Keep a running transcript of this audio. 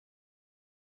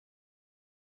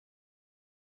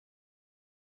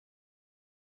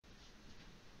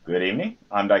Good evening.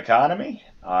 I'm Dichotomy.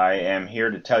 I am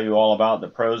here to tell you all about the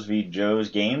Pros v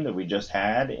Joes game that we just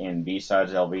had in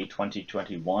BSidesLV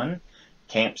 2021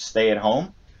 Camp Stay at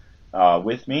Home.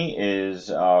 With me is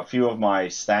a few of my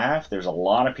staff. There's a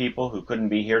lot of people who couldn't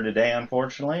be here today,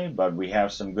 unfortunately, but we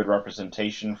have some good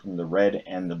representation from the red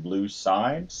and the blue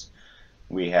sides.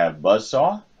 We have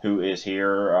Buzzsaw, who is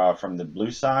here from the blue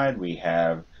side. We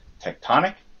have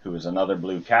Tectonic, who is another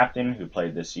blue captain who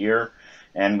played this year.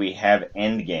 And we have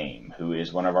Endgame, who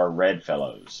is one of our red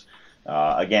fellows.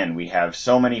 Again, we have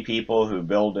so many people who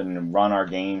build and run our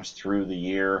games through the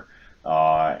year,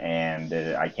 and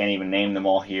I can't even name them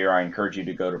all here. I encourage you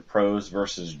to go to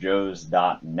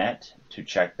prosversusjoes.net to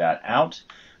check that out.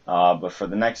 But for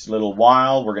the next little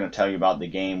while, we're going to tell you about the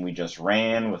game we just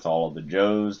ran with all of the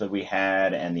Joes that we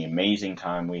had and the amazing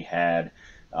time we had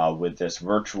with this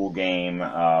virtual game,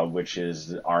 which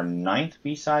is our ninth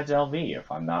BSidesLV, if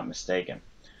I'm not mistaken.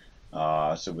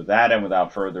 So with that and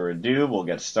without further ado, we'll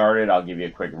get started. I'll give you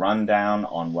a quick rundown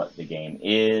on what the game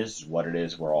is, what it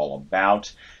is we're all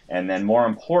about, and then more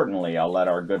importantly, I'll let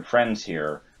our good friends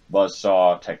here,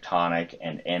 Buzzsaw, Tectonic,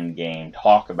 and Endgame,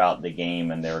 talk about the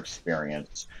game and their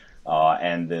experience,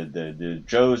 and the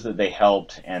Joes that they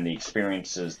helped and the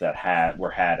experiences that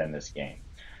were had in this game.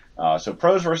 So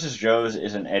Pros versus Joes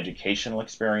is an educational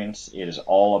experience. It is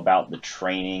all about the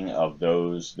training of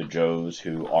the Joes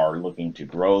who are looking to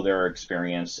grow their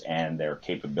experience and their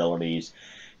capabilities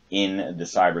in the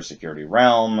cybersecurity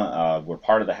realm. We're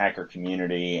part of the hacker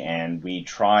community, and we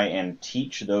try and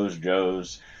teach those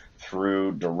Joes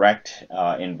through direct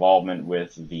involvement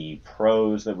with the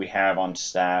pros that we have on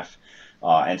staff,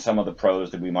 and some of the pros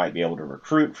that we might be able to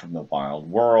recruit from the wild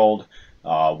world.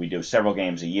 We do several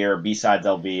games a year.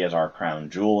 BSidesLV is our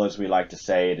crown jewel, as we like to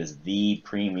say. It is the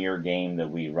premier game that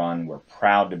we run. We're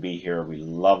proud to be here. We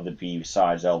love the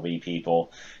BSidesLV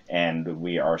people, and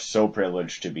we are so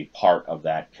privileged to be part of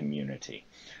that community.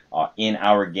 In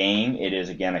our game, it is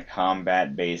again a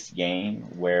combat-based game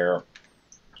where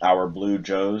our Blue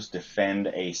Joes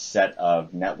defend a set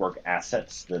of network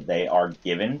assets that they are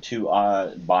given to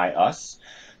by us.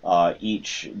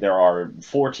 There are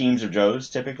 4 teams of Joes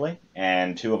typically,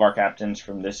 and 2 of our captains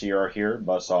from this year are here,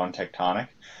 Buzzsaw and Tectonic.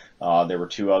 There were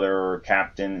 2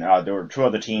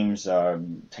 other teams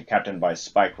captained by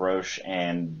Spike Roche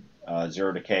and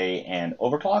Zero Decay and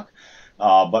Overclock.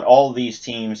 But all of these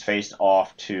teams faced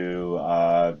off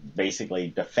to basically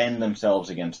defend themselves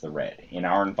against the red. In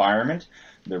our environment,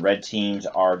 the red teams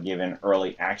are given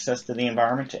early access to the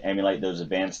environment to emulate those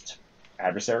advanced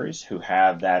adversaries who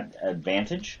have that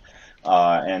advantage,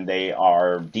 and they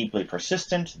are deeply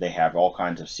persistent. They have all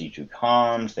kinds of C2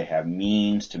 comms. They have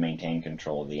means to maintain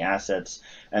control of the assets,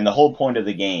 and the whole point of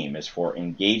the game is for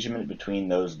engagement between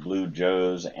those blue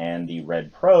Joes and the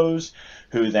red pros,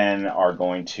 who then are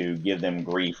going to give them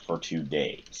grief for 2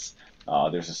 days.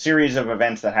 There's a series of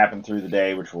events that happen through the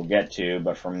day, which we'll get to,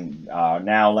 but from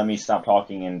now, let me stop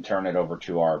talking and turn it over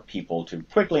to our people to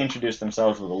quickly introduce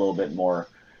themselves with a little bit more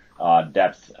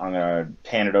depth. I'm going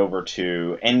to hand it over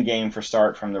to Endgame for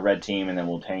start from the red team, and then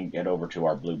we'll take it over to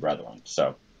our blue brethren.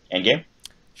 So, Endgame?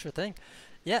 Sure thing.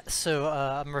 Yeah, so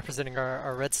I'm representing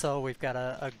our Red Cell. We've got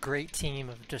a great team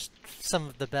of just some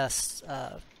of the best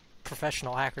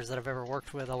professional hackers that I've ever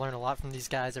worked with. I learn a lot from these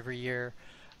guys every year.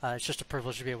 It's just a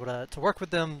privilege to be able to work with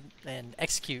them and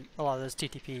execute a lot of those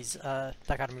TTPs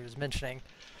Dichotomy was mentioning.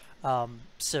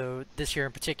 So this year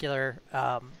in particular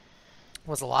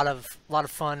was a lot of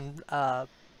fun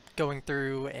going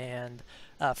through, and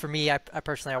for me, I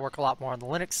personally work a lot more on the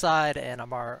Linux side, and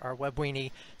I'm our web weenie,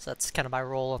 so that's kind of my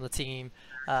role on the team.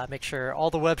 Make sure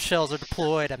all the web shells are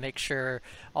deployed. I make sure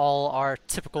all our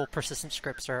typical persistent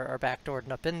scripts are backdoored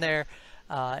and up in there.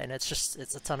 And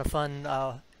it's a ton of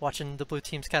fun watching the blue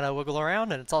teams kind of wiggle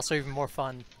around, and it's also even more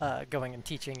fun going and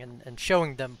teaching and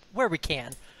showing them where we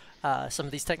can some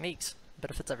of these techniques.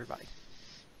 Benefits everybody.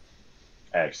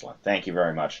 Excellent. Thank you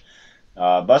very much.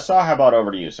 Buzzsaw, how about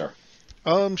over to you, sir?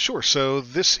 Sure. So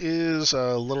this is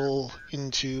a little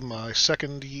into my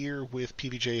second year with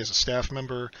PVJ as a staff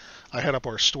member. I head up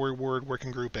our storyboard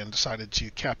working group and decided to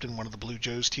captain one of the Blue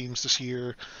Joes teams this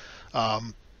year.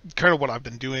 Kind of what I've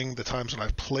been doing the times when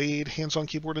I've played hands-on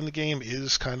keyboard in the game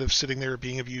is kind of sitting there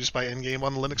being abused by Endgame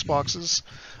on the Linux boxes.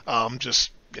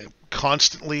 Just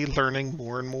constantly learning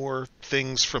more and more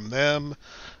things from them,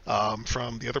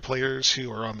 from the other players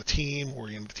who are on the team or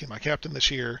in the team I captained this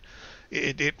year.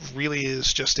 It really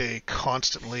is just a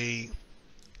constantly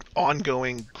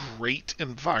ongoing great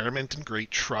environment and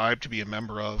great tribe to be a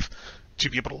member of,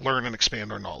 to be able to learn and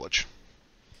expand our knowledge.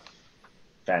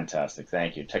 Fantastic.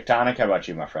 Thank you. Tectonic, how about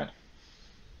you, my friend?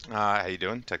 How you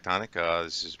doing, Tectonic?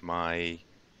 This is my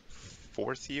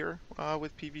 4th year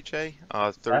with PVJ,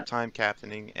 That 3rd time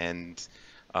captaining, and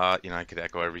I could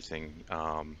echo everything.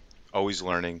 Always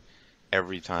learning.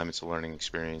 Every time it's a learning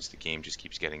experience. The game just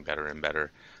keeps getting better and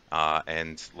better.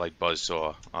 And like Buzz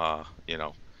saw,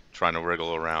 trying to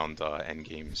wriggle around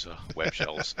Endgame's web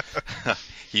shells.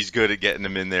 He's good at getting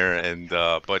them in there, and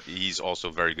but he's also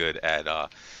very good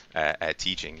at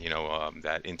teaching.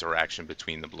 That interaction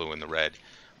between the blue and the red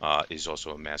is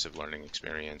also a massive learning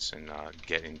experience, and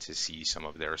getting to see some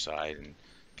of their side and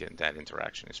getting that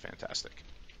interaction is fantastic.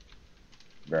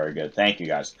 Very good. Thank you,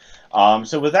 guys.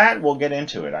 So with that, we'll get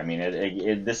into it. I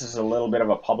mean, this is a little bit of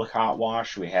a public hot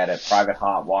wash. We had a private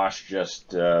hot wash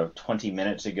just 20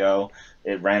 minutes ago.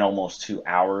 It ran almost 2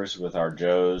 hours with our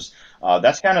Joes.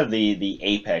 That's kind of the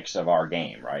apex of our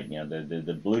game, right?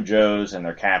 The Blue Joes and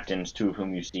their captains, 2 of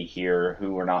whom you see here,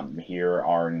 who are not here,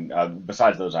 are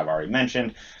besides those I've already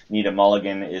mentioned. Nita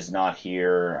Mulligan is not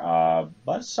here.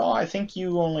 Buzzsaw, I think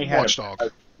you only had Watchdog.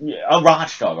 a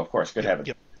Watchdog, of course. Good heavens.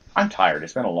 Yep. I'm tired.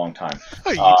 It's been a long time.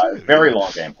 Oh, you too. Very long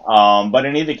game. But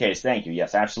in either case, thank you.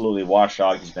 Yes, absolutely.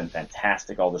 Watchdog, he's been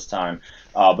fantastic all this time.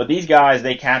 But these guys,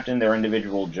 they captain their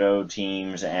individual Joe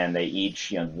teams, and they each,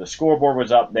 the scoreboard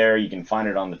was up there. You can find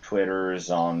it on the Twitters,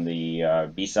 on the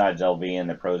BSidesLV and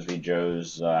the Pros v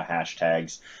Joes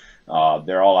hashtags.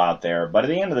 They're all out there. But at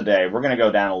the end of the day, we're going to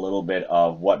go down a little bit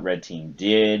of what Red Team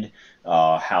did,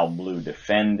 how Blue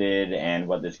defended, and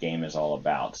what this game is all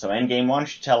about. So, Endgame, why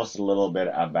don't you tell us a little bit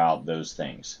about those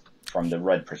things from the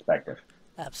Red perspective?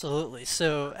 Absolutely.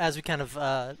 So as we kind of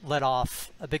let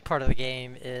off, a big part of the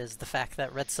game is the fact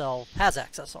that Red Cell has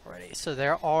access already. So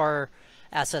there are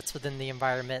assets within the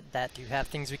environment that do have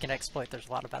things we can exploit. There's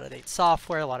a lot of out-of-date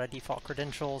software, a lot of default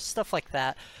credentials, stuff like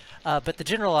that. But the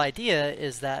general idea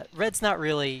is that Red's not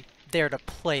really there to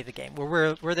play the game.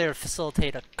 We're there to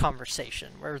facilitate a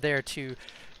conversation. We're there to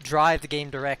drive the game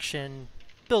direction,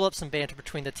 build up some banter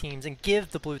between the teams, and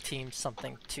give the blue team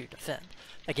something to defend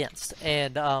against.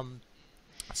 And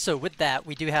so with that,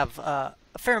 we do have a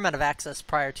fair amount of access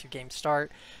prior to game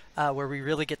start, where we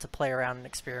really get to play around and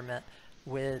experiment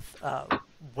with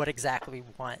what exactly we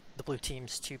want the blue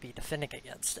teams to be defending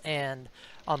against. And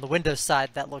on the Windows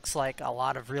side, that looks like a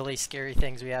lot of really scary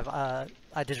things. We have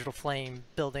Digital Flame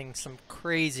building some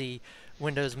crazy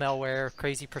Windows malware,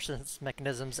 crazy persistence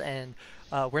mechanisms, and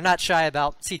we're not shy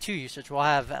about C2 usage. We'll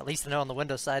have, at least I know on the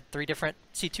Windows side, 3 different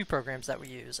C2 programs that we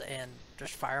use, and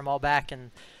just fire them all back, and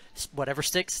whatever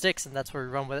sticks, and that's where we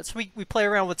run with it. So we play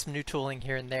around with some new tooling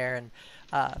here and there, and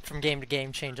from game to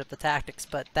game change up the tactics.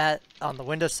 But that, on the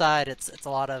Windows side, it's a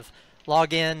lot of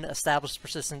login, established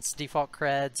persistence, default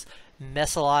creds,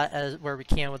 mess a lot where we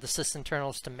can with the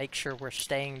sysinternals to make sure we're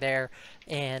staying there.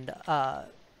 And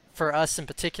for us in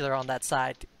particular on that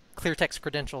side, clear text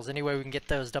credentials, any way we can get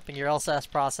those, dumping your LSAS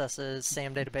processes,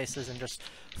 SAM databases, and just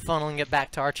funneling it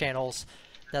back to our channels.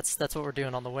 That's what we're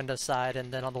doing on the Windows side.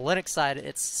 And then on the Linux side,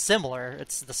 it's similar.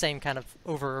 It's the same kind of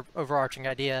overarching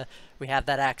idea. We have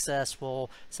that access. We'll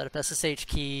set up SSH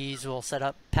keys. We'll set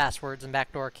up passwords and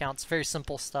backdoor accounts. Very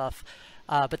simple stuff.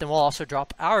 But then we'll also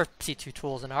drop our C2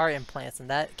 tools and our implants, and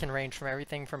that can range from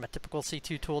everything from a typical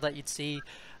C2 tool that you'd see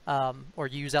or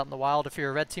use out in the wild if you're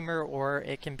a red teamer, or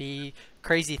it can be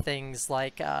crazy things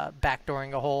like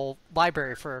backdooring a whole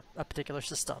library for a particular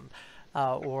system,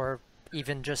 or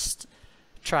even just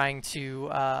trying to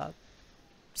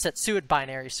set suid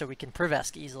binaries so we can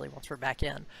privesc easily once we're back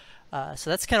in. So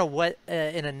that's kind of what,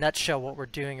 in a nutshell, what we're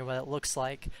doing and what it looks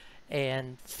like.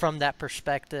 And from that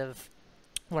perspective,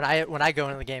 when I go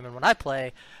into the game and when I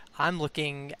play, I'm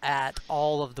looking at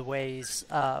all of the ways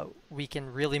we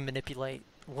can really manipulate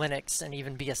Linux and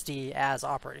even BSD as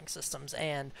operating systems.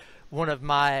 And one of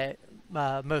my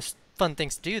most fun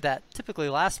things to do that typically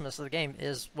lasts most of the game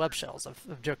is web shells.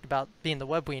 I've joked about being the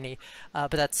web weenie,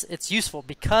 but it's useful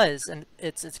because, and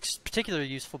it's particularly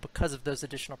useful because of those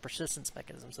additional persistence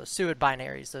mechanisms, those suid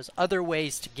binaries, those other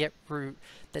ways to get root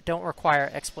that don't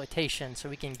require exploitation, so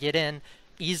we can get in,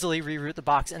 easily reroute the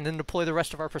box, and then deploy the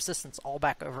rest of our persistence all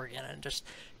back over again and just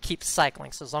keep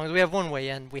cycling. So as long as we have one way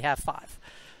in, we have 5.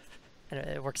 And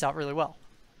it works out really well.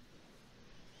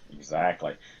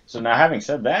 Exactly. So now, having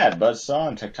said that, Buzzsaw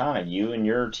and Tectonic, you and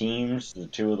your teams, the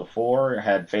 2 of the 4,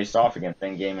 had faced off against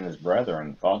Endgame and his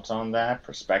brethren. Thoughts on that?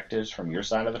 Perspectives from your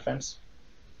side of the fence?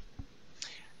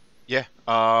 Yeah,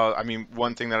 I mean,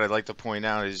 one thing that I'd like to point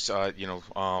out is,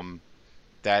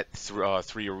 that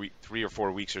 3 or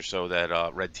 4 weeks or so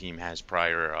that Red Team has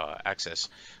prior access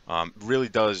really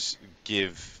does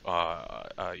give,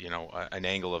 an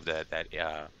angle of that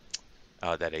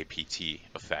that APT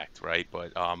effect, right?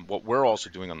 But what we're also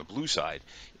doing on the blue side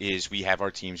is we have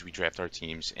our teams, we draft our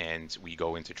teams, and we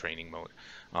go into training mode.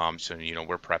 So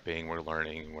we're prepping, we're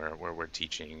learning, we're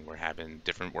teaching, we're having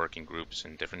different working groups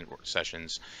and different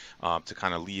sessions to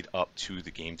kind of lead up to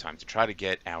the game time to try to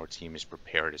get our team as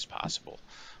prepared as possible.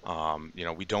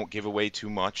 We don't give away too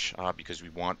much because we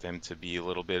want them to be a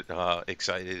little bit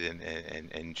excited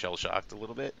and shell shocked a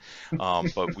little bit,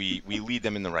 but we lead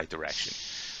them in the right direction.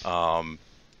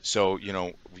 So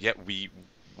we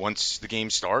once the game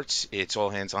starts, it's all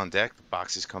hands on deck. The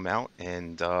boxes come out,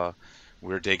 and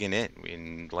we're digging in.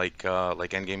 And like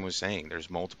Endgame was saying, there's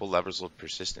multiple levels of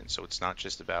persistence. So it's not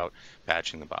just about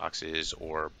patching the boxes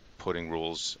or putting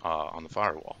rules on the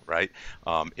firewall, right?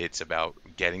 It's about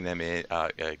getting them in,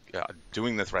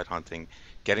 doing the threat hunting,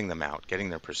 getting them out, getting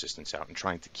their persistence out, and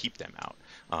trying to keep them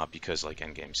out. Because like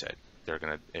Endgame said, they're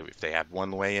gonna, if they have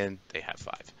one way in, they have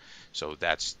five. So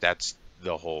that's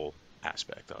the whole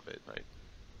aspect of it, right?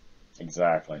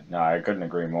 Exactly. No, I couldn't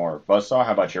agree more. Buzzsaw,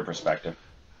 how about your perspective?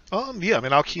 Yeah, I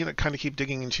mean, I'll kind of keep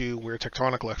digging into where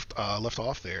Tectonic left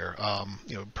off there.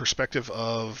 Perspective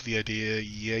of the idea.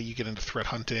 Yeah, you get into threat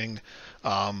hunting,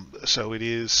 so it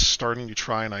is starting to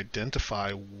try and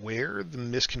identify where the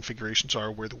misconfigurations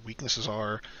are, where the weaknesses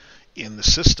are in the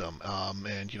system.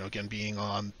 And again, being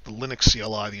on the Linux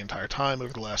CLI the entire time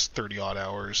over the last 30 odd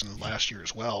hours and last year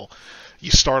as well, you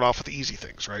start off with the easy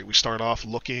things, right? We start off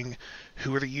looking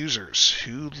who are the users,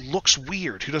 who looks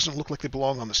weird, who doesn't look like they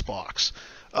belong on this box.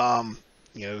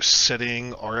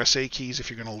 Setting RSA keys if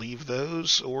you're going to leave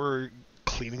those, or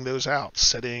cleaning those out,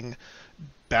 setting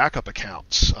backup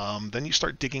accounts. Then you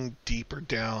start digging deeper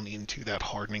down into that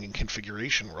hardening and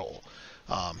configuration role.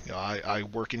 I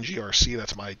work in GRC,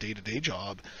 that's my day-to-day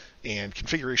job, and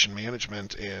configuration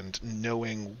management and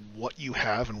knowing what you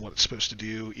have and what it's supposed to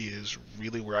do is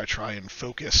really where I try and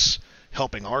focus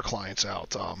helping our clients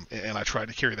out. And I try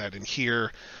to carry that in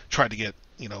here, try to get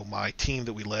my team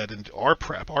that we led into our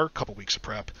couple weeks of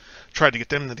prep, tried to get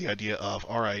them into the idea of,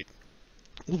 all right,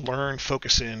 learn,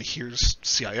 focus in, here's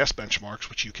CIS benchmarks,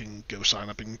 which you can go sign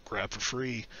up and grab for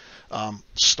free.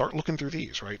 Start looking through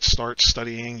these, right? Start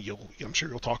studying, I'm sure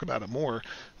you'll talk about it more,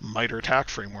 MITRE ATT&CK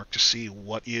framework to see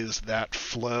what is that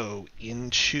flow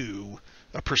into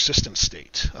a persistent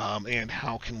state, and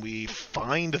how can we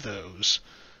find those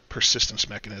persistence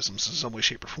mechanisms in some way,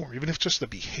 shape, or form, even if it's just the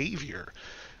behavior.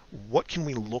 What can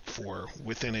we look for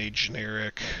within a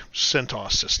generic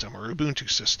CentOS system or Ubuntu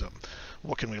system?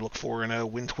 What can we look for in a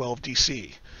Win12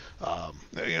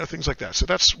 DC? Things like that. So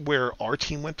that's where our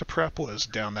team went to prep, was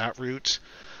down that route.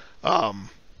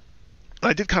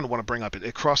 I did kind of want to bring up,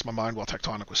 it crossed my mind while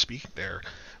Tectonic was speaking there.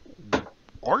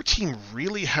 Our team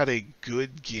really had a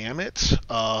good gamut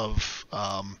of,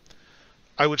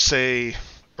 I would say,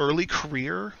 early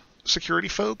career security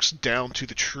folks down to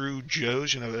the true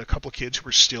Joes, a couple of kids who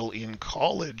were still in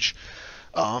college.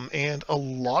 And a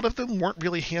lot of them weren't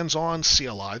really hands-on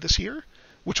CLI this year,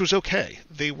 which was okay.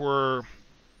 They were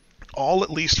all, at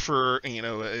least for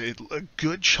a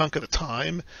good chunk of the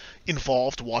time,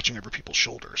 involved watching over people's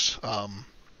shoulders.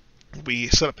 We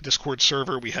set up a Discord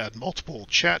server. We had multiple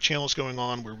chat channels going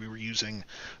on where we were using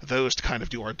those to kind of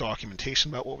do our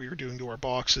documentation about what we were doing to our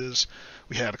boxes.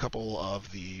 We had a couple of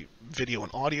the video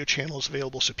and audio channels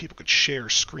available so people could share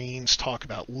screens, talk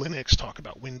about Linux, talk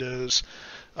about Windows.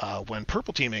 When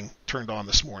Purple Teaming turned on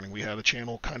this morning, we had a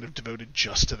channel kind of devoted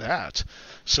just to that.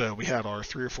 So we had our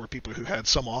 3 or 4 people who had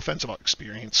some offensive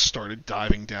experience started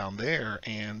diving down there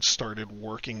and started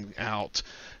working out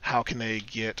how can they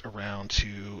get around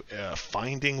to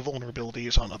finding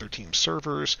vulnerabilities on other team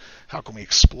servers, how can we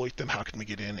exploit them, how can we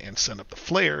get in and send up the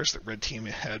flares that Red Team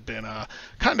had been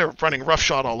kind of running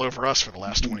roughshod all over us for the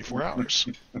last 24 hours.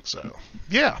 So,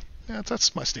 yeah,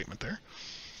 that's my statement there.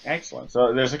 Excellent.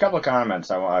 So there's a couple of comments,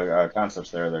 concepts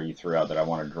there that you threw out that I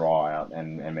want to draw out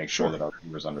and make sure that our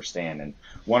viewers understand. And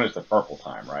one is the purple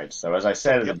time, right? So as I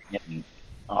said at the beginning,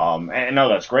 and no,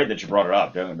 that's great that you brought it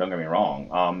up. Don't get me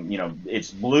wrong. It's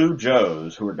Blue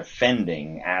Joes who are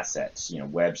defending assets.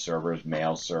 Web servers,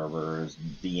 mail servers,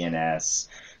 DNS,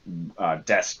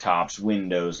 desktops,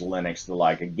 Windows, Linux, the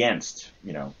like, against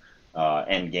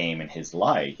Endgame and his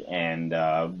like. And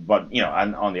but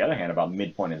on the other hand, about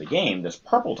midpoint of the game, this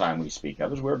purple time we speak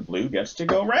of is where Blue gets to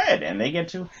go red, and they get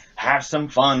to have some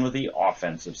fun with the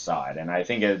offensive side. And I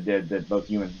think that both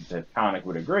you and Tectonic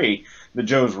would agree the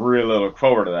Joes really look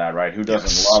forward to that, right? Who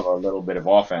doesn't love a little bit of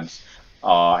offense?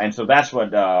 And so that's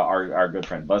what our good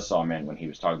friend Buzzsaw meant when he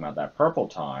was talking about that purple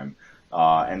time.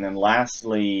 And then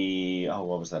lastly, oh,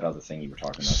 what was that other thing you were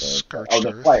talking about? Scorched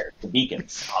The Earth. flares, the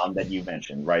beacons that you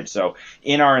mentioned, right? So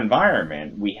in our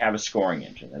environment, we have a scoring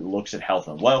engine that looks at health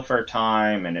and welfare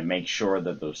time, and it makes sure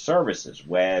that those services,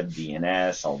 web,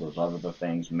 DNS, all those other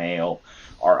things, mail,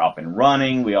 are up and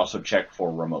running. We also check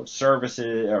for remote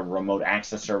services, remote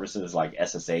access services like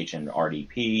SSH and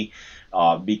RDP.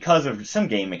 Because of some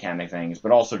game mechanic things,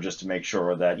 but also just to make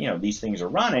sure that these things are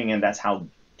running, and that's how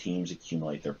teams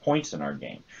accumulate their points in our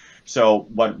game. So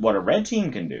what a red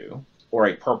team can do, or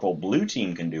a purple-blue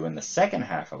team can do in the second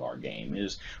half of our game,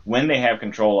 is when they have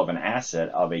control of an asset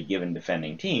of a given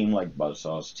defending team, like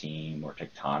Buzzsaw's team or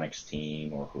Tectonic's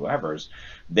team or whoever's,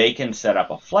 they can set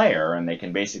up a flare, and they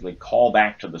can basically call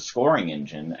back to the scoring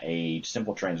engine a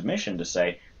simple transmission to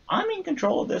say, I'm in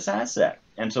control of this asset.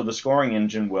 And so the scoring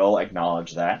engine will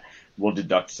acknowledge that, will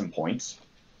deduct some points,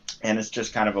 and it's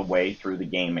just kind of a way through the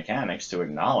game mechanics to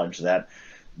acknowledge that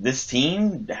this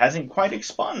team hasn't quite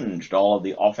expunged all of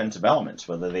the offensive elements,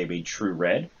 whether they be true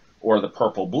red or the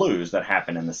purple blues that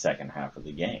happen in the second half of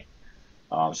the game.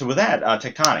 So with that,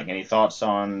 Tectonic, any thoughts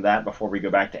on that before we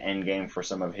go back to Endgame for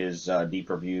some of his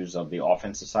deeper views of the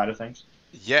offensive side of things?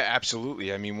 Yeah,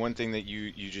 absolutely. I mean, one thing that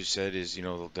you just said is, a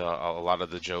lot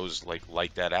of the Joes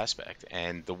like that aspect.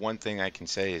 And the one thing I can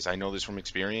say is I know this from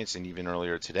experience, and even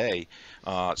earlier today,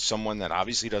 someone that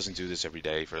obviously doesn't do this every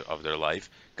day of their life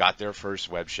got their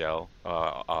first web shell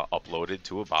uploaded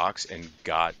to a box and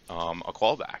got a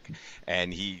callback.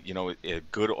 And he, a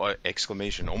good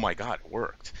exclamation, "Oh my God, it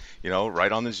worked!"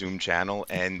 Right on the Zoom channel,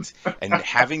 and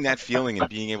having that feeling and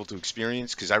being able to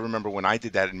experience, because I remember when I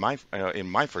did that in my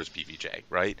first PVJ,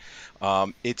 right?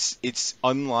 It's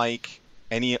unlike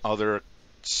any other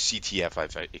CTF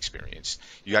I've experienced.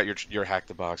 You got your hack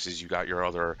the boxes, you got your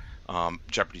other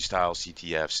Jeopardy style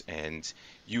CTFs, and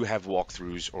you have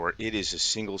walkthroughs, or it is a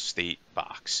single state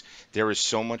box. There is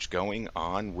so much going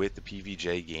on with the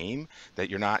PVJ game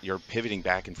that you're pivoting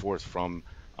back and forth from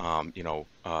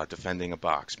defending a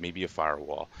box, maybe a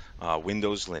firewall,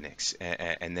 Windows, Linux,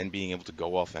 and then being able to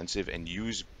go offensive and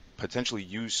potentially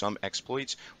use some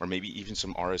exploits, or maybe even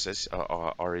some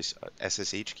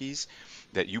SSH keys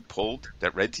that you pulled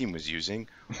that Red Team was using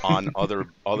on other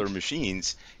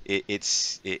machines.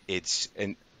 It's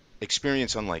an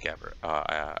experience unlike ever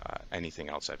anything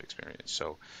else I've experienced.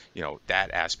 So that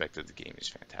aspect of the game is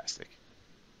fantastic.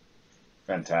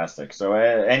 Fantastic. So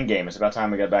Endgame, it's about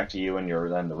time we got back to you and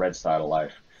the red side of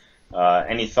life.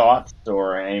 Any thoughts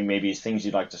or any maybe things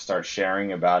you'd like to start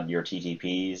sharing about your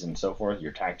TTPs and so forth,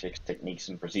 your tactics, techniques,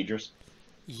 and procedures?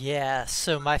 Yeah,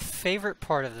 so my favorite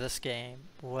part of this game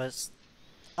was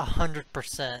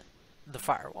 100% the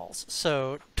firewalls.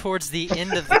 So towards the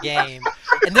end of the game,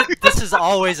 and this is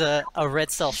always a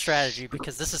red cell strategy,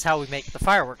 because this is how we make the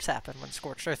fireworks happen when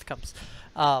Scorched Earth comes.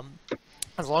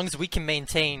 As long as we can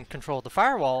maintain control of the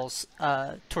firewalls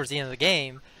towards the end of the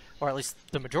game, or at least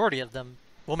the majority of them,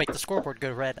 we'll make the scoreboard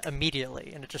go red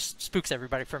immediately, and it just spooks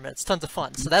everybody for a minute. It's tons of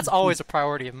fun. So that's always a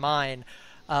priority of mine,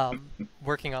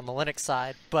 working on the Linux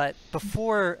side. But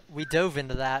before we dove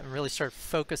into that and really started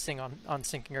focusing on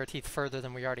sinking our teeth further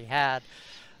than we already had,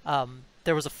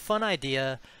 there was a fun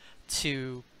idea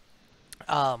to,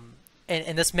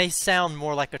 and this may sound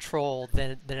more like a troll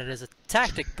than it is a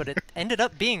tactic, but it ended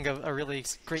up being a really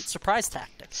great surprise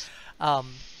tactic.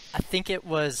 I think it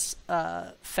was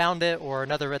Foundit or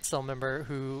another Red Cell member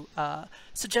who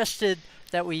suggested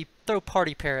that we throw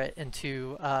Party Parrot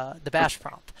into the bash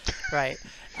prompt, right?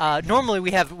 Normally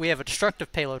we have a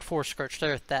destructive payload for Scorched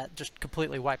Earth that just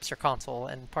completely wipes your console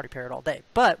and Party Parrot all day,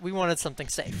 but we wanted something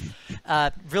safe.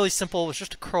 Really simple, it was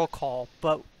just a curl call,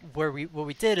 but what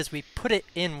we did is we put it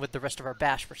in with the rest of our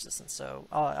bash persistence. So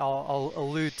I'll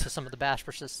allude to some of the bash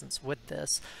persistence with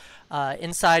this.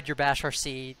 Inside your bash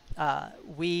RC,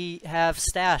 we have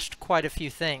stashed quite a few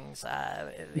things,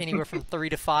 anywhere from 3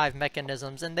 to 5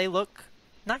 mechanisms, and they look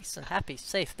nice and happy,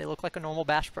 safe. They look like a normal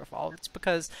bash profile. It's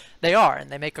because they are,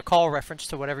 and they make a call reference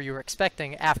to whatever you were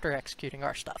expecting after executing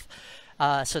our stuff.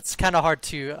 So it's kind of hard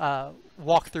to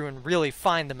walk through and really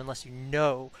find them unless you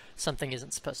know something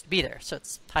isn't supposed to be there. So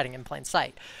it's hiding in plain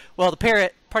sight. Well, the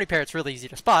Party Parrot's really easy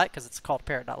to spot because it's called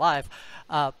parrot.live.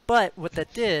 But what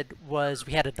that did was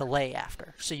we had a delay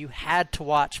after. So you had to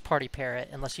watch Party Parrot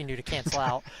unless you knew to cancel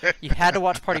out. You had to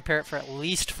watch Party Parrot for at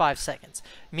least 5 seconds.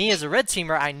 Me as a red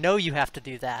teamer, I know you have to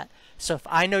do that. So if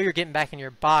I know you're getting back in your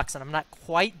box and I'm not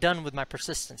quite done with my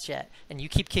persistence yet, and you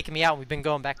keep kicking me out and we've been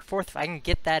going back and forth, if I can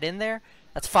get that in there,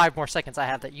 that's 5 more seconds I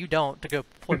have that you don't to go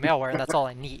deploy malware, and that's all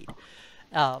I need.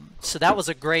 So that was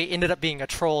ended up being a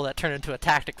troll that turned into a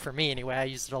tactic for me anyway. I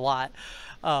used it a lot.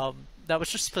 That was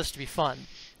just supposed to be fun.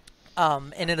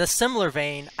 And in a similar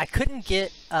vein, I couldn't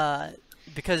get,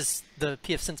 because the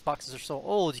PF Sense boxes are so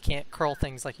old, you can't curl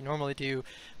things like you normally do,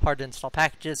 hard to install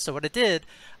packages. So what I did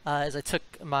is I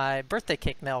took my birthday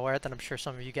cake malware that I'm sure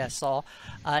some of you guys saw,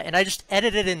 and I just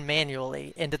edited it in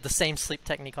manually and did the same sleep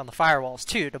technique on the firewalls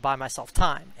too to buy myself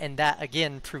time. And that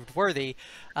again proved worthy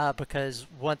because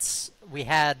once we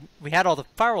had all the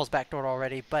firewalls backdoored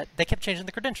already, but they kept changing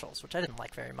the credentials, which I didn't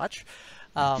like very much.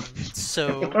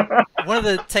 So one of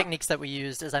the techniques that we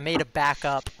used is I made a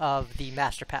backup of the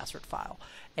master password file,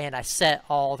 and I set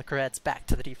all the creds back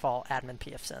to the default admin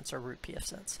pfSense or root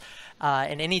pfSense.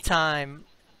 And anytime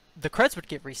the creds would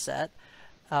get reset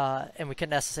and we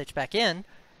couldn't SSH back in,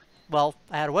 well,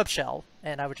 I had a web shell,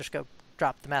 and I would just go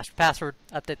drop the master password,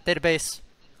 update the database,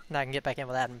 and I can get back in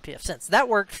with admin pfSense. That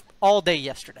worked all day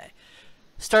yesterday.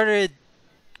 Started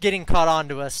getting caught on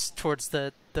to us towards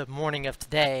the morning of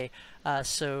today.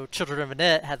 So Children of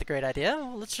Init had the great idea,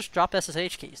 well, let's just drop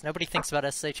SSH keys. Nobody thinks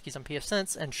about SSH keys on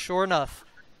pfSense, and sure enough,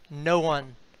 no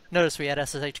one noticed we had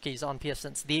SSH keys on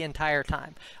pfSense the entire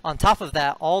time. On top of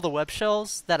that, all the web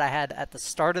shells that I had at the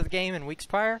start of the game and weeks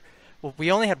prior, well,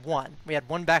 we only had one. We had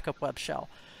one backup web shell.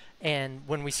 And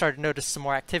when we started to notice some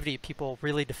more activity, people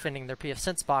really defending their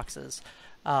pfSense boxes,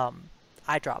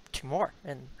 I dropped 2 more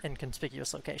in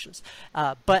conspicuous locations.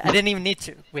 But I didn't even need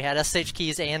to. We had SSH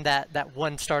keys and that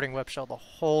one starting web shell the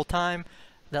whole time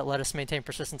that let us maintain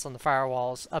persistence on the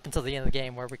firewalls up until the end of the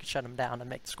game where we could shut them down and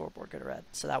make the scoreboard go to red.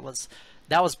 So that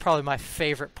was probably my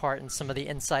favorite part, and some of the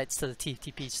insights to the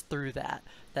TTPs through that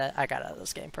I got out of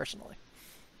this game personally.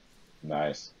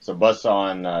 Nice. So Buzz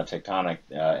on Tectonic,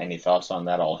 any thoughts on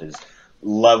that? All his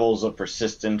levels of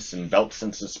persistence and belts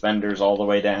and suspenders all the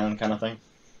way down kind of thing?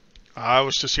 I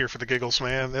was just here for the giggles,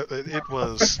 man. It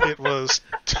was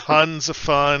tons of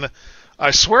fun.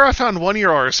 I swear I found one of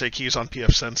your RSA keys on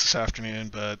pfSense this afternoon,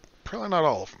 but probably not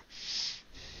all of them.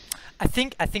 I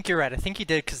think you're right. I think you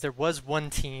did, because there was one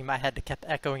team I had to keep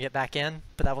echoing it back in,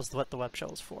 but that was what the web shell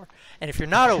was for. And if you're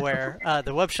not aware,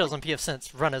 the web shells on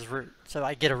pfSense run as root, so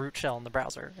I get a root shell in the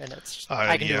browser, and it's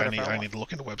I can do whatever I want. I need to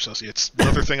look into web shells. It's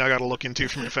another thing I got to look into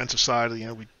from the defensive side.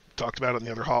 We talked about it in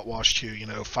the other hot wash too.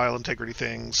 File integrity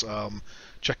things,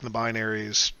 checking the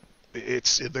binaries.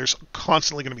 There's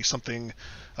constantly going to be something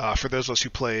for those of us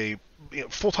who play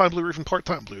full-time blue or even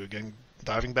part-time blue. Again,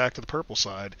 diving back to the purple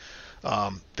side,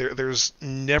 there's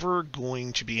never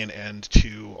going to be an end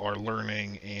to our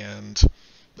learning, and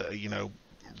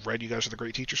Red, you guys are the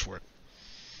great teachers for it.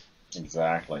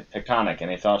 Exactly. Tectonic,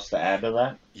 any thoughts to add to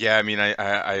that? Yeah, I mean,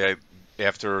 I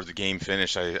after the game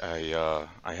finished, I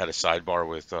had a sidebar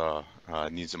with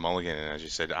Needs a Mulligan, and I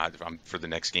just said, for the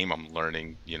next game, I'm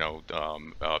learning,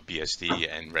 BSD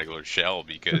and regular shell,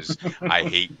 because I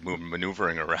hate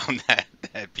maneuvering around that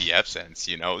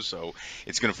pfSense, so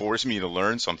it's going to force me to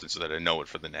learn something so that I know it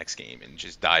for the next game and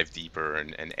just dive deeper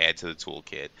and add to the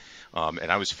toolkit.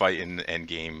 And I was fighting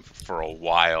endgame for a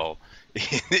while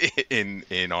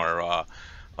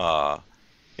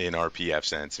in our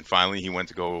pfSense, and finally he went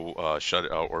to go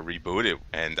shut or reboot it,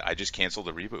 and I just canceled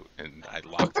the reboot, and I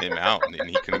locked him out, and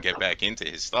he couldn't get back into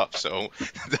his stuff. So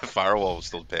the firewall was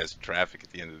still passing traffic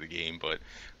at the end of the game, but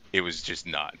it was just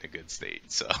not in a good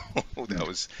state. So that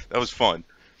was fun.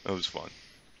 That was fun.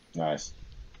 Nice.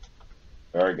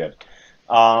 Very good.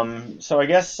 So I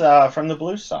guess from the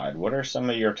blue side, what are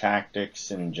some of your tactics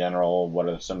in general? What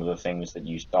are some of the things that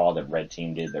you saw that Red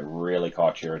Team did that really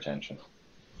caught your attention?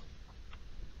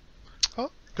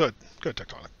 Good,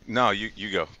 Tectonic. No, you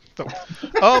go.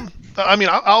 I mean,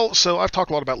 so I've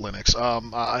talked a lot about Linux,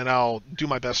 and I'll do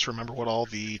my best to remember what all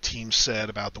the teams said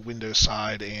about the Windows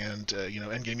side, and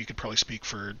Endgame. You could probably speak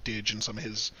for Dig and some of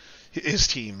his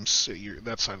teams,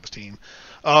 that side of the team.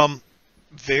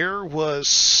 There was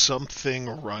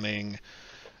something running,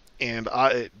 and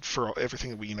for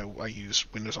everything that I use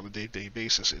Windows on a day-to-day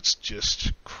basis. It's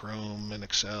just Chrome and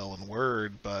Excel and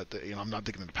Word, but I'm not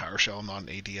digging into PowerShell. I'm not an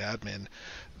AD admin.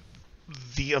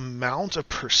 The amount of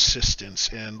persistence,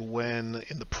 and when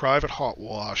in the private hot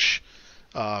wash,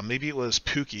 maybe it was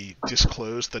Pookie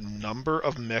disclosed the number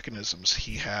of mechanisms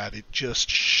he had, it just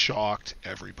shocked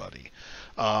everybody.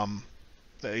 My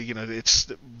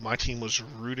team was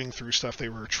rooting through stuff. They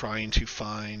were trying to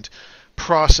find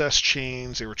process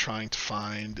chains. They were trying to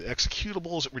find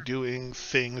executables that were doing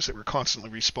things that were constantly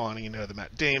respawning. The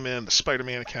Matt Damon, the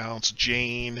Spider-Man accounts,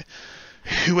 Jane,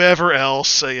 whoever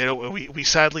else. We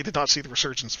sadly did not see the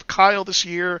resurgence of Kyle this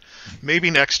year.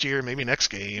 Maybe next year, maybe next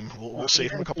game. We'll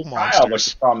save him a couple monsters. But you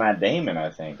saw Matt Damon,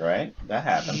 I think, right? That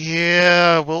happened.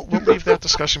 Yeah, we'll leave that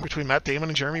discussion between Matt Damon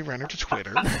and Jeremy Renner to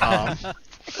Twitter.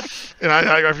 And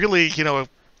I really,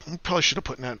 Probably should have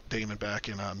put Matt Damon back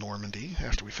in Normandy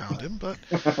after we found him, but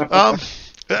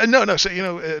no.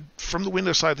 So from the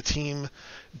Windows side, the team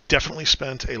definitely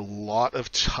spent a lot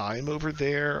of time over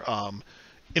there,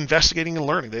 investigating and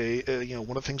learning. They,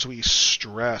 one of the things we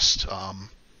stressed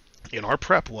in our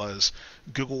prep was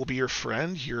Google will be your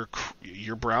friend,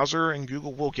 your browser, and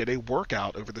Google will get a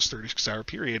workout over this 36-hour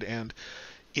period, and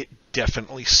it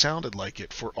definitely sounded like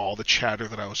it for all the chatter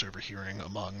that I was overhearing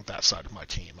among that side of my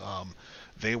team.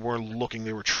 They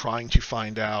were trying to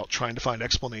find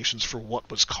explanations for what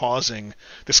was causing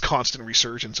this constant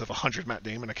resurgence of 100 Matt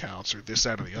Damon accounts or this,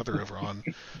 that, or the other over on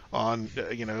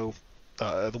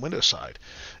the Windows side.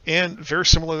 And very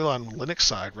similarly on Linux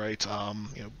side, right?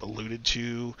 Alluded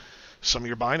to some of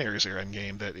your binaries there in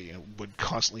game that would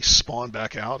constantly spawn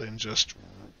back out and just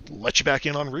let you back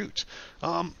in on root.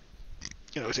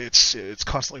 It's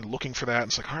constantly looking for that, and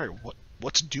it's like, all right,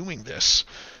 what's doing this?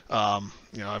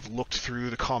 I've looked through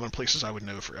the common places I would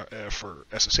know for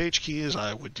SSH keys.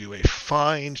 I would do a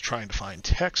find, trying to find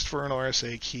text for an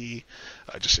RSA key,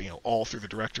 all through the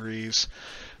directories,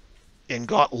 and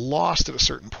got lost at a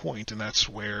certain point, and that's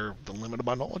where the limit of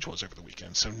my knowledge was over the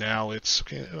weekend. So now it's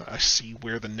okay, I see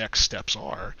where the next steps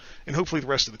are, and hopefully the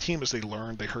rest of the team, as they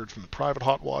heard from the private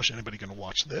hot wash, anybody going to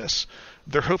watch this,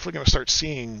 they're hopefully going to start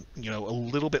seeing a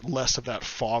little bit less of that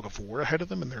fog of war ahead of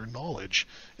them in their knowledge,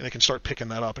 and they can start picking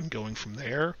that up and going from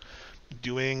there,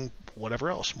 doing whatever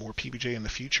else, more PBJ in the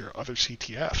future, other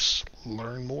CTFs,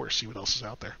 learn more, see what else is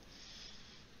out there.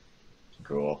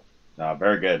 Cool.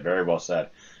 Very good. Very well said.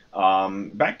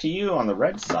 Back to you on the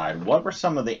red side. What were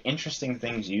some of the interesting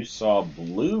things you saw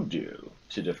blue do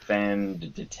to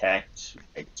defend, detect,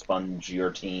 expunge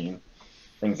your team,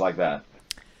 things like that?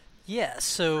 Yeah,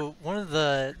 so one of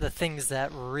the things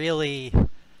that really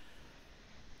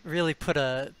put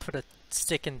a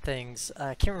stick in things,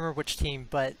 I can't remember which team,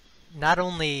 but not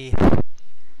only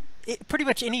pretty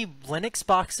much any Linux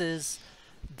boxes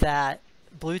that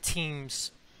blue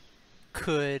teams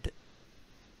could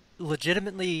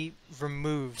legitimately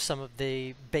remove some of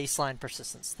the baseline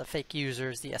persistence, the fake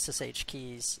users, the SSH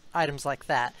keys, items like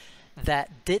that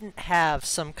didn't have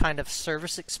some kind of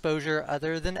service exposure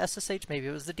other than SSH. Maybe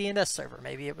it was the DNS server,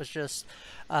 maybe it was just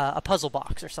a puzzle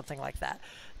box or something like that.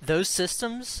 Those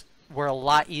systems were a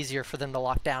lot easier for them to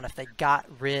lock down if they got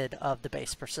rid of the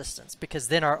base persistence, because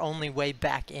then our only way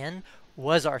back in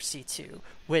was our C2,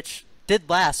 which did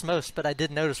last most, but I did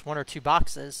notice one or two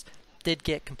boxes did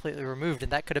get completely removed,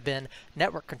 and that could have been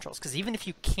network controls, because even if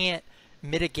you can't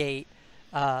mitigate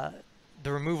the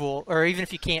removal, or even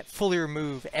if you can't fully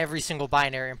remove every single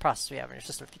binary and process we have in your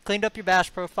system, if you cleaned up your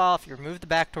bash profile, if you removed the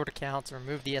backdoor accounts and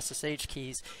removed the SSH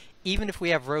keys, even if we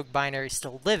have rogue binaries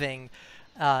still living,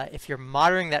 if you're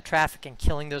monitoring that traffic and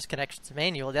killing those connections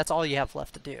manually, that's all you have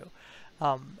left to do.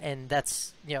 And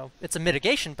that's, it's a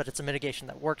mitigation, but it's a mitigation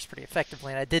that works pretty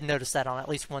effectively. And I did notice that on at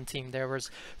least one team.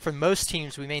 For most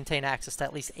teams, we maintain access to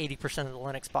at least 80% of the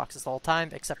Linux boxes the whole time,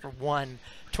 except for one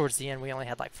towards the end. We only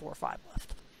had like 4 or 5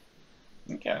 left.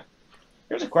 Okay.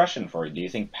 Here's a question for you. Do you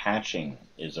think patching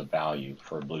is a value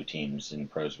for blue teams in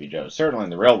Pros v Joes? Certainly in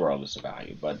the real world it's a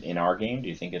value, but in our game, do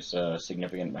you think it's a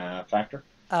significant factor?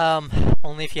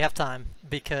 Only if you have time,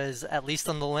 because at least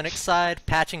on the Linux side,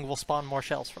 patching will spawn more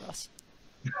shells for us.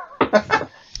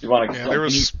 You want to? Yeah, there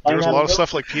was a lot of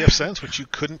stuff like pfSense which you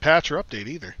couldn't patch or update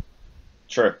either.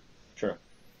 True.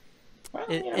 Well,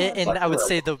 and I would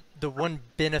say the one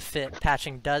benefit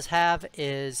patching does have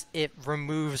is it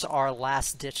removes our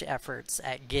last-ditch efforts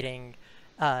at getting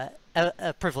a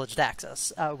privileged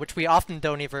access, which we often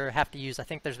don't ever have to use. I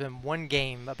think there's been one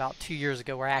game about 2 years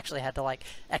ago where I actually had to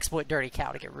exploit Dirty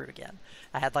Cow to get root again.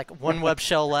 I had one web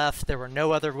shell left. There were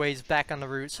no other ways back on the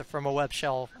root, so from a web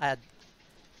shell I had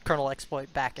kernel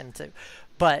exploit back into.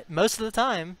 But most of the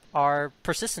time, our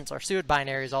persistence, our SUID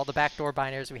binaries, all the backdoor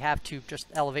binaries we have to just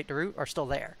elevate to root are still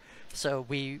there. So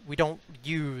we don't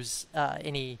use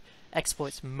any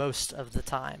exploits most of the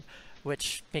time,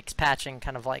 which makes patching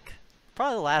kind of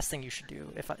probably the last thing you should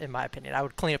do, in my opinion. I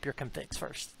would clean up your configs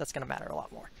first. That's going to matter a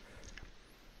lot more.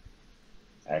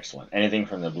 Excellent. Anything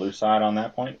from the blue side on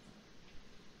that point?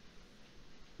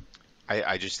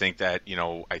 I just think that,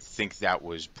 I think that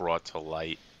was brought to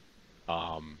light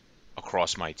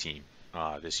across my team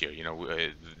this year.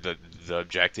 The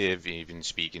objective, even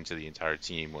speaking to the entire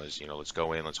team, was, let's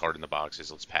go in, let's harden the boxes,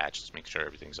 let's patch, let's make sure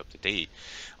everything's up to date.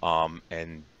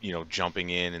 And, jumping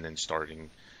in and then starting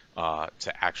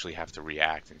to actually have to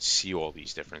react and see all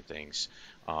these different things.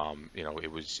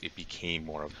 It became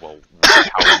more of, well,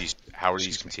 how are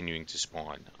these continuing to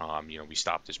spawn? We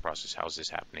stopped this process. How is this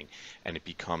happening? And it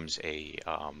becomes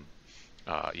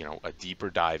a deeper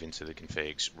dive into the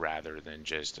configs rather than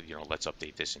just, let's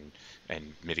update this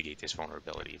and mitigate this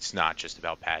vulnerability. It's not just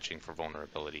about patching for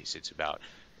vulnerabilities. It's about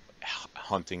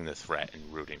hunting the threat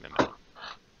and rooting them out.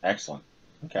 Excellent.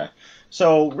 Okay.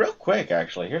 So real quick,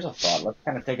 actually, here's a thought. Let's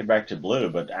kind of take it back to Blue,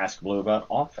 but ask Blue about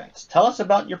offense. Tell us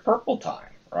about your purple time,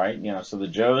 right? So the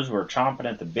Joes were chomping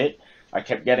at the bit. I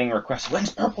kept getting requests, when's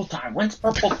purple time? When's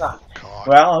purple time? God.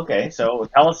 Well, okay, so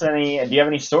tell us do you have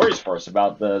any stories for us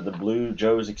about the Blue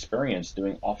Joes experience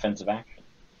doing offensive action?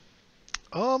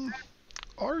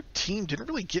 Our team didn't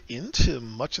really get into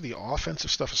much of the offensive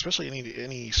stuff, especially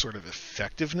any sort of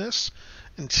effectiveness,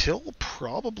 until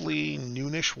probably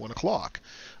noonish, 1 o'clock.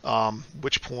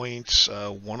 Which point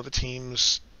one of the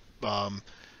teams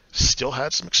still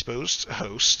had some exposed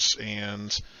hosts,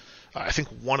 and I think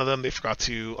one of them, they forgot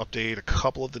to update a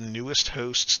couple of the newest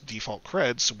hosts' default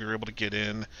creds, so we were able to get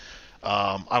in.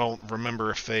 I don't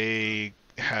remember if they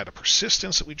had a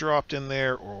persistence that we dropped in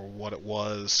there or what it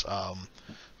was,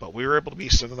 but we were able to be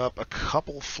sending up a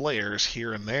couple flares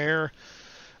here and there,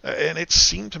 and it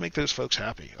seemed to make those folks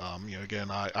happy. Again,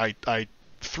 I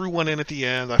threw one in at the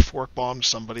end. I fork bombed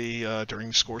somebody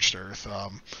during Scorched Earth,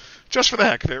 just for the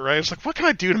heck of it, right? It's like, what can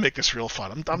I do to make this real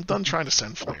fun? I'm done trying to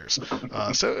send flares.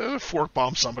 So fork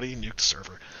bombed somebody and nuked the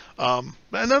server.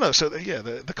 No. So yeah,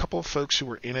 the couple of folks who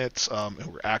were in it,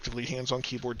 who were actively hands-on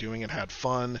keyboard doing it, had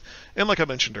fun. And like I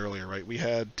mentioned earlier, right, we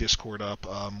had Discord up.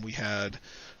 We had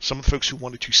some of the folks who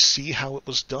wanted to see how it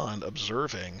was done,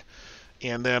 observing.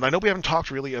 And then I know we haven't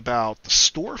talked really about the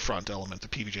storefront element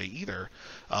of PVJ either.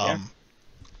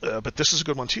 But this is a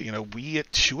good one too. We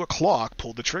at 2 o'clock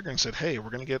pulled the trigger and said, hey, we're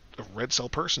going to get a red cell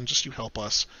person just to help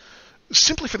us,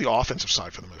 simply for the offensive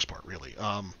side for the most part, really.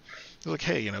 They're like,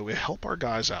 hey, we help our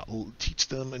guys out, teach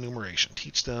them enumeration,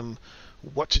 teach them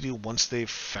what to do once they've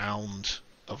found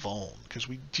a vuln. Because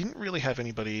we didn't really have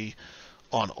anybody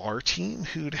on our team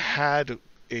who'd had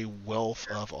a wealth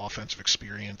of offensive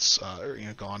experience,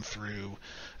 gone through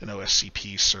an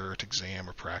OSCP cert exam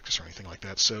or practice or anything like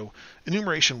that. So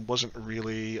enumeration wasn't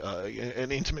really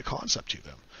an intimate concept to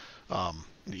them.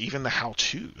 Even the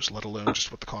how-tos, let alone just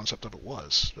what the concept of it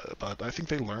was. But I think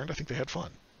they learned. I think they had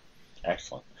fun.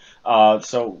 Excellent.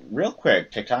 So real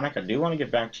quick, Tectonic, I do want to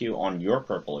get back to you on your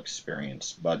purple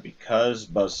experience, but because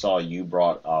Buzzsaw, you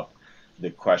brought up the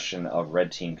question of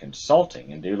Red Team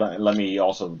consulting, and let me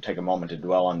also take a moment to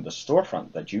dwell on the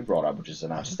storefront that you brought up, which is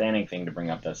an outstanding thing to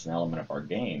bring up. That's an element of our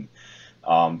game.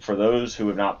 For those who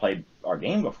have not played our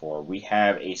game before, we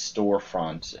have a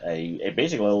storefront, a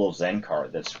basically a little Zen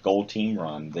card that's Gold Team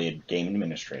run, the game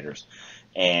administrators,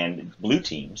 and blue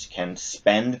teams can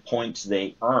spend points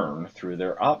they earn through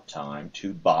their uptime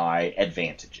to buy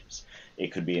advantages.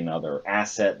 It could be another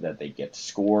asset that they get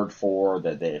scored for,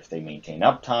 that if they maintain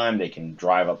uptime, they can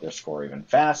drive up their score even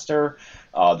faster.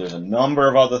 There's a number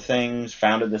of other things.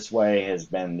 Founded This Way has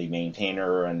been the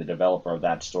maintainer and the developer of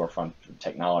that storefront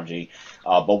technology.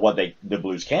 But what the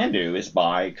Blues can do is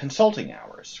buy consulting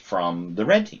hours from the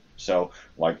Red Team. So,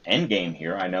 like Endgame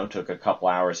here, I know took a couple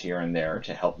hours here and there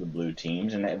to help the blue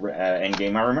teams. And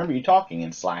Endgame, I remember you talking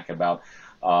in Slack about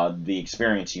the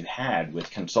experience you had with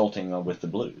consulting with the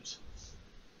Blues.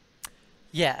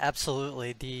 Yeah,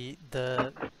 absolutely.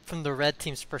 The from the red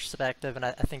team's perspective, and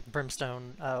I think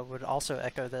Brimstone would also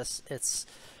echo this, it's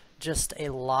just a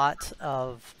lot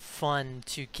of fun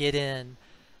to get in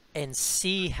and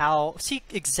see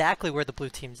exactly where the blue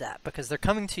team's at, because they're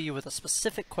coming to you with a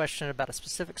specific question about a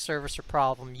specific service or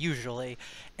problem usually,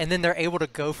 and then they're able to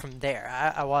go from there.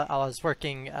 I was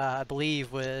working, I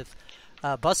believe, with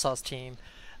Buzzsaw's team,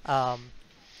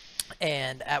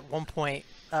 and at one point,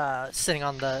 sitting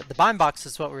on the bind box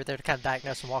is what we were there to kind of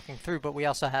diagnose and walking through, but we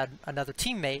also had another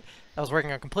teammate that was working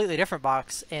on a completely different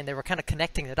box, and they were kind of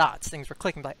connecting the dots. Things were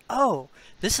clicking, like, oh,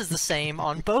 this is the same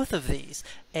on both of these,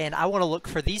 and I want to look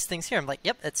for these things here. I'm like,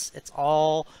 yep, it's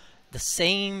all the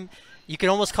same. You can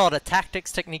almost call it a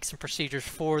tactics, techniques, and procedures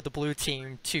for the blue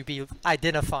team to be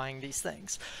identifying these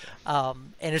things.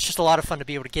 And it's just a lot of fun to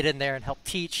be able to get in there and help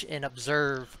teach and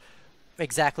observe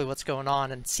exactly what's going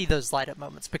on and see those light up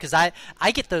moments, because I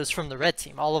get those from the red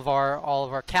team. All of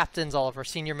our captains, all of our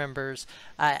senior members,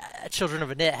 Children of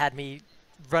a Knit had me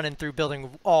running through building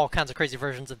all kinds of crazy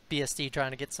versions of BSD trying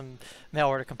to get some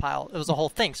malware to compile. It was a whole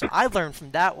thing. So I learned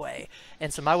from that way,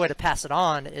 and so my way to pass it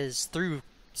on is through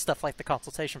stuff like the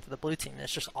consultation for the blue team. And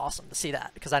it's just awesome to see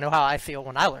that, because I know how I feel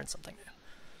when I learn something new.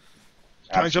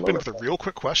 Can I jump in with a real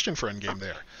quick question for Endgame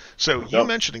there? So you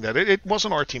mentioning that it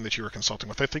wasn't our team that you were consulting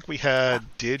with. I think we had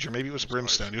Didge, or maybe it was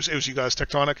Brimstone. It was you guys,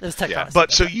 Tectonic. It was Tectonic. Yeah.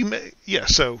 But so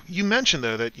you mentioned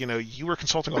though that you were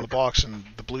consulting on the box and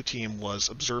the blue team was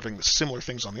observing the similar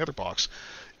things on the other box.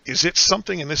 Is it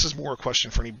something, and this is more a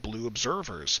question for any blue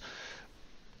observers,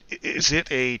 is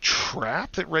it a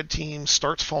trap that red team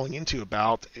starts falling into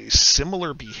about a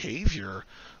similar behavior?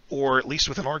 Or at least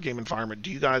within our game environment,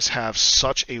 do you guys have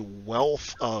such a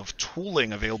wealth of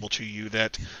tooling available to you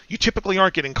that you typically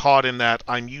aren't getting caught in that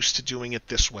I'm used to doing it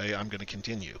this way, I'm going to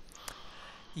continue?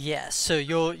 Yeah, so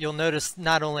you'll notice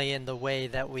not only in the way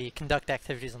that we conduct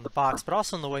activities on the box, but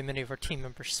also in the way many of our team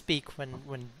members speak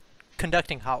when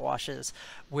conducting hot washes.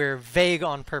 We're vague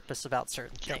on purpose about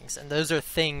certain things, and those are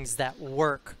things that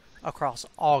work across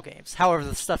all games. However,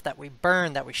 the stuff that we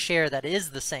burn, that we share, that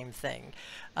is the same thing.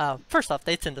 First off,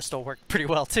 they tend to still work pretty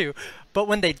well too, but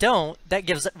when they don't, that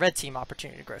gives red team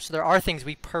opportunity to grow. So there are things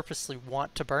we purposely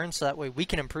want to burn so that way we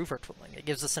can improve our tooling. It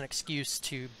gives us an excuse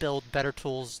to build better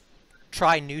tools,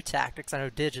 try new tactics. I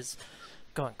know Dig is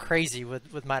going crazy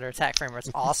with Miter Attack Framer. It's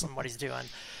awesome what he's doing.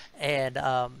 And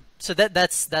so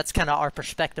that's kind of our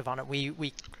perspective on it.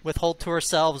 We withhold to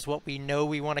ourselves what we know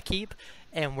we want to keep,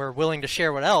 and we're willing to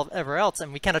share whatever else,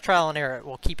 and we kind of trial and error it.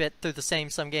 We'll keep it through the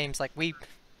some games. Like, we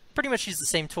pretty much use the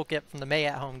same toolkit from the May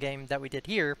at home game that we did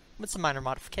here with some minor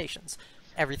modifications.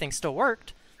 Everything still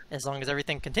worked. As long as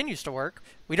everything continues to work,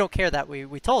 we don't care that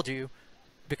we told you,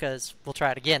 because we'll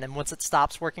try it again. And once it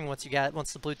stops working, once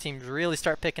the blue teams really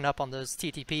start picking up on those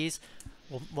TTPs,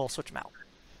 we'll switch them out.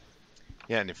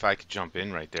 Yeah, and if I could jump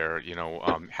in right there,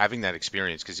 having that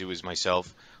experience, because it was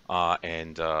myself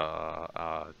and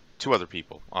two other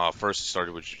people. First, it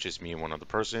started with just me and one other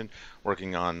person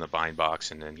working on the bind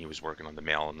box, and then he was working on the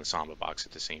mail and the Samba box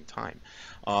at the same time.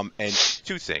 And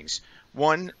two things.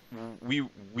 One,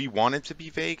 we wanted to be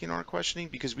vague in our questioning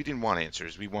because we didn't want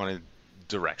answers. We wanted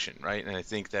direction, right? And I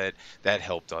think that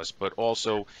helped us. But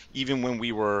also, even when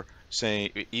we were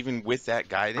saying, even with that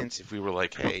guidance, if we were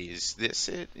like, hey, is this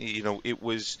it? It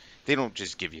was, they don't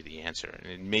just give you the answer.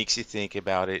 And it makes you think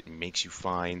about it, and makes you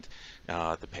find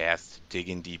the path, dig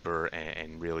in deeper,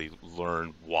 and really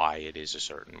learn why it is a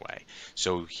certain way.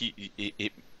 So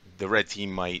the red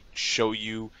team might show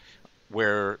you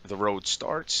where the road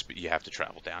starts, but you have to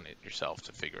travel down it yourself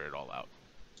to figure it all out.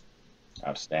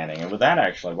 Outstanding. And with that,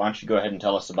 actually, why don't you go ahead and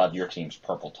tell us about your team's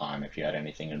purple time, if you had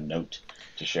anything of note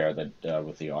to share that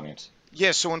with the audience.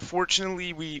 Yeah, so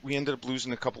unfortunately, we ended up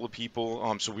losing a couple of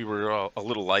people, so we were a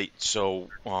little light. So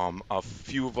a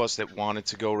few of us that wanted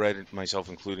to go red, myself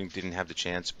including, didn't have the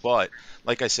chance. But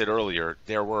like I said earlier,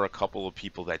 there were a couple of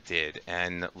people that did,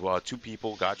 and two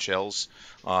people got shells.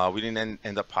 We didn't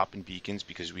end up popping beacons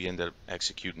because we ended up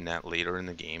executing that later in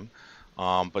the game.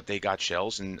 But they got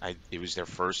shells, and it was their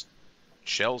first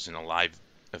shells in a live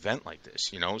event like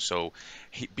this, so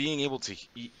being able to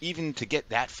even to get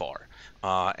that far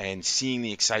and seeing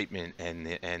the excitement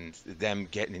and them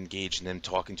getting engaged and them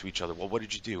talking to each other. Well, what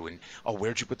did you do? And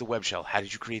where'd you put the web shell? How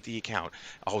did you create the account?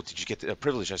 Did you get the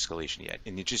privilege escalation yet?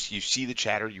 And you see the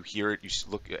chatter, you hear it, you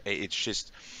look.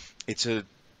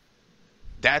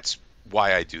 That's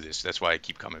why I do this. That's why I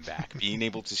keep coming back. Being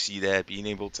able to see that, being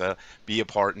able to be a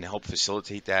part and help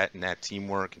facilitate that, and that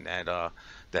teamwork and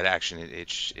that action,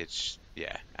 it's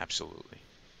yeah, absolutely.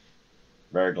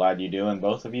 Very glad you do, and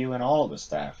both of you and all of the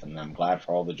staff, and I'm glad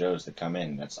for all the Joes that come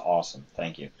in. That's awesome.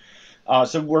 Thank you.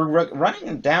 So we're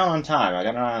running down on time. I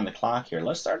got an eye on the clock here.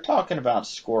 Let's start talking about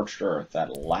Scorched Earth,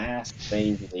 that last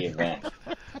phase of the event.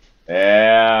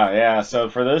 Yeah. So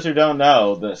for those who don't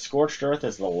know, the Scorched Earth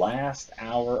is the last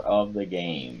hour of the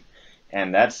game.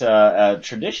 And that's a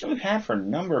tradition we've had for a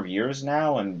number of years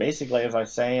now. And basically, as I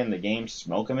say in the game,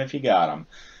 smoke 'em if you got 'em.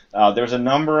 There's a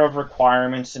number of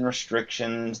requirements and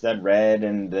restrictions that red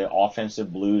and the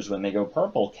offensive blues, when they go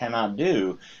purple, cannot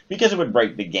do because it would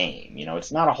break the game.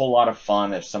 It's not a whole lot of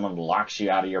fun if someone locks you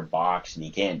out of your box and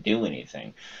you can't do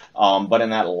anything. But in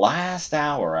that last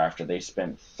hour, after they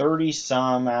spent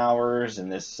 30-some hours in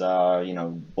this,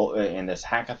 in this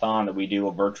hackathon that we do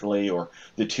virtually, or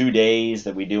the 2 days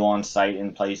that we do on site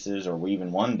in places, or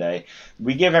even one day,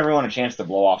 we give everyone a chance to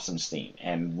blow off some steam.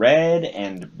 And red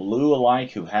and blue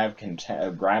alike, who have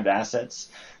grabbed assets,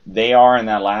 they are in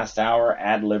that last hour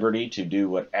at liberty to do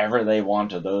whatever they want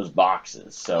to those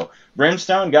boxes. So,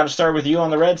 Brimstone, got to start with you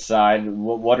on the red side.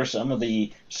 What are some of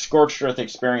the Scorched Earth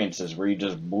experiences where you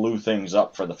just blew things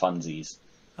up for the funsies?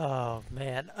 Oh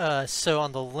man. So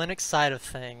on the Linux side of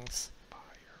things,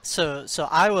 so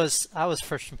I was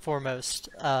first and foremost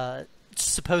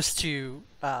supposed to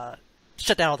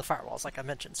shut down all the firewalls, like I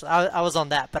mentioned. So I was on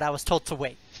that, but I was told to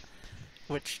wait,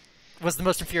 which was the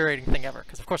most infuriating thing ever,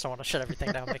 because of course I want to shut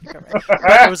everything down and make it go right. But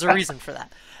there was a reason for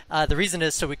that. The reason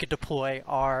is so we could deploy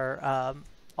our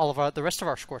all of the rest of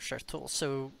our Scorched Earth tools.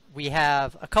 So we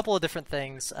have a couple of different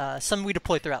things. Some we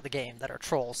deploy throughout the game that are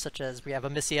trolls, such as we have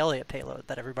a Missy Elliott payload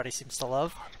that everybody seems to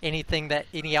love. Any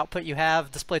output you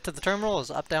have displayed to the terminal is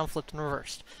up, down, flipped, and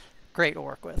reversed. Great to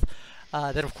work with.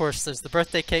 Then, of course, there's the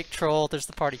birthday cake troll, there's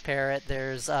the party parrot,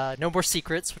 there's No More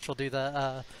Secrets, which will do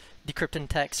the decrypting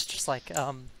text just like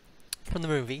from the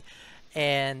movie.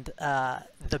 And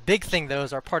the big thing, though,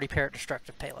 is our party parrot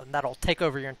destructive payload. And that'll take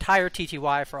over your entire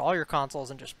TTY for all your consoles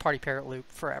and just party parrot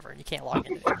loop forever. You can't log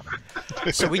into it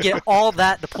anymore. So we get all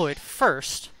that deployed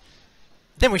first.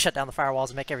 Then we shut down the firewalls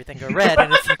and make everything go red.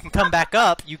 And if you can come back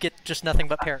up, you get just nothing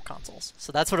but parent consoles.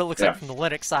 So that's what it looks like from the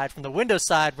Linux side. From the Windows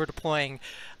side, we're deploying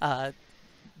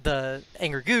the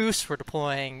Angry Goose. We're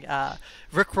deploying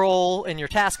Rickroll in your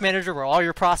task manager, where all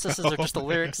your processes are just the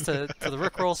lyrics to the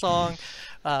Rickroll song.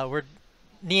 We're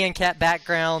Nyan Cat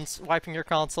backgrounds wiping your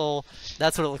console.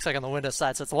 That's what it looks like on the Windows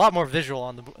side. So it's a lot more visual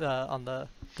on the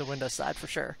Windows side for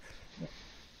sure.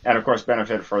 And of course,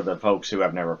 benefit for the folks who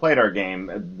have never played our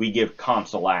game, we give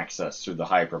console access through the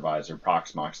hypervisor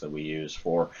Proxmox that we use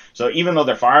for. So even though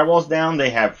their firewall's down, they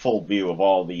have full view of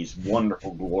all these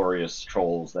wonderful, glorious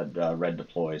trolls that Red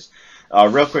deploys.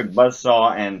 Real quick,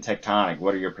 Buzzsaw and Tectonic,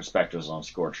 what are your perspectives on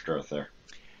Scorched Earth there?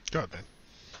 Go ahead,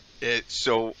 Ben.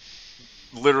 So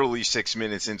literally 6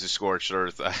 minutes into Scorched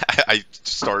Earth, I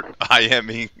start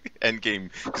IMing Endgame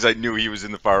because I knew he was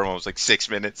in the firewall. I was like, 6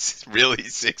 minutes? Really?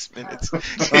 6 minutes?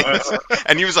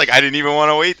 And he was like, I didn't even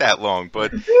want to wait that long.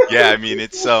 But yeah, I mean,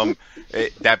 it's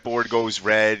that board goes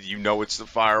red. You know it's the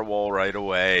firewall right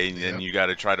away, and then you got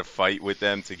to try to fight with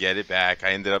them to get it back. I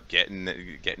ended up getting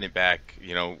it back,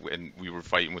 and we were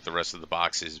fighting with the rest of the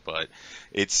boxes. But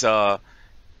it's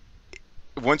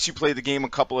once you play the game a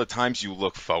couple of times, you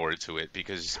look forward to it,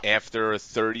 because after a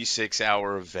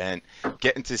 36-hour event,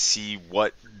 getting to see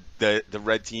what the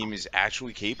red team is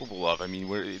actually capable of. I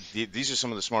mean, these are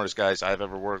some of the smartest guys I've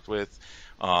ever worked with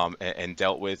and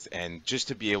dealt with, and just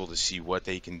to be able to see what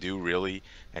they can do really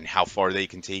and how far they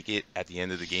can take it at the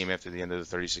end of the game after the end of the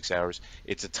 36 hours,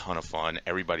 it's a ton of fun.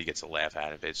 Everybody gets a laugh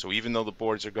out of it. So even though the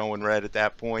boards are going red at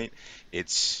that point,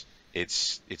 it's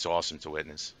awesome to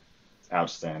witness.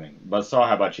 Outstanding. Buzzsaw,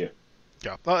 how about you?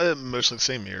 Yeah, mostly the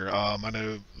same year. I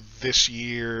know this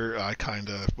year I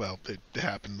it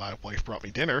happened. My wife brought me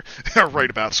dinner right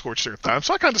about Scorched Earth time,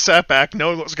 so I kind of sat back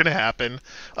knowing what was going to happen.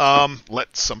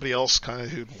 Let somebody else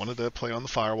who wanted to play on the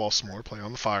firewall some more play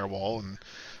on the firewall, and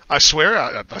I swear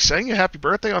I sang you happy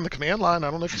birthday on the command line. I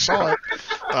don't know if you saw it.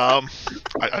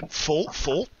 I full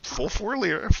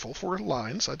four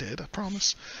lines. I did, I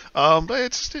promise. But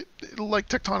it's like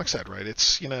Tectonic said, right?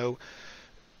 It's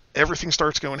everything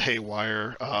starts going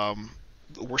haywire.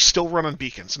 We're still running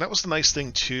beacons, and that was the nice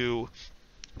thing too.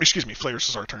 Excuse me, flares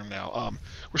is our term now.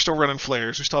 We're still running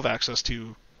flares. We still have access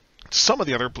to some of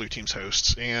the other blue team's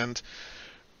hosts, and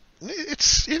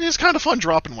it is kind of fun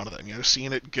dropping one of them.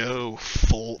 Seeing it go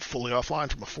fully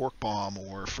offline from a fork bomb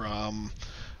or from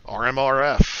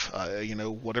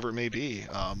RMRF, whatever it may be.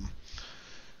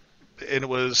 And it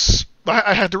was.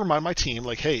 I had to remind my team,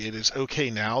 hey, it is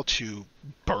okay now to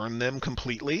burn them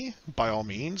completely, by all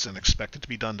means, and expect it to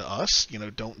be done to us.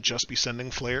 Don't just be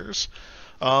sending flares.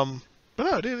 But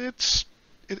no, it's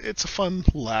a fun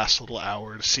last little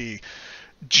hour to see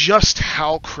just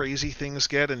how crazy things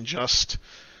get and just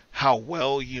how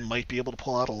well you might be able to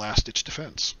pull out a last-ditch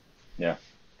defense. Yeah.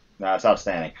 No, it's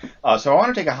outstanding. So I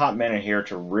want to take a hot minute here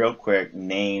to real quick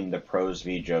name the Pros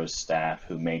v Joe's staff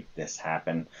who make this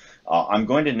happen. I'm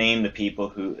going to name the people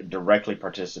who directly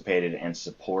participated and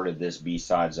supported this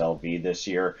BSidesLV this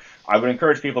year. I would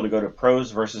encourage people to go to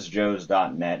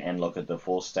prosversusjoes.net and look at the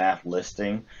full staff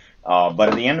listing. But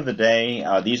at the end of the day,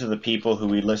 these are the people who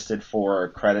we listed for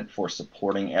credit for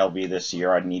supporting LV this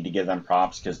year. I need to give them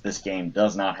props because this game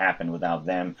does not happen without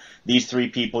them. These three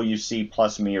people you see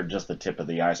plus me are just the tip of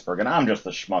the iceberg, and I'm just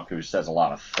the schmuck who says a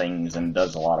lot of things and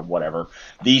does a lot of whatever.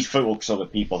 These folks are the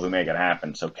people who make it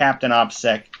happen. So Captain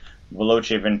OPSEC,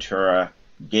 Veloce Ventura,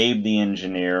 Gabe the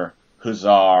Engineer,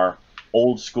 Huzzar,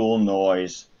 Old School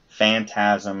Noise,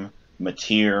 Phantasm,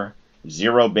 Mateer,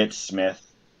 Zero Bit Smith,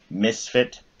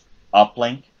 Misfit,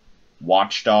 Uplink,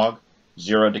 Watchdog,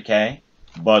 Zero Decay,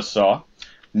 Buzzsaw,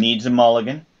 Needs a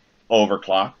Mulligan,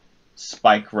 Overclock,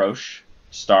 Spike Roche,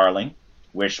 Starling,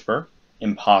 Whisper,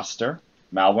 Imposter,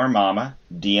 Malware Mama,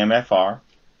 DMFR,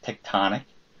 Tectonic,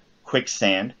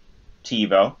 Quicksand,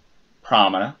 TiVo,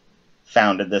 Promina,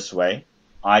 Founded This Way,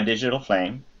 iDigital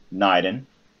Flame, Niden,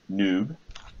 Noob,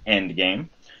 Endgame,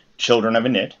 Children of a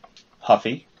Knit,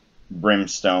 Huffy,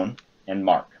 Brimstone, and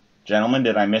Mark. Gentlemen,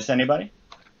 did I miss anybody?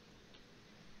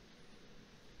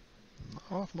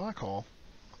 Off my call.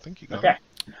 I think you got Okay. it.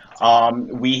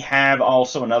 We have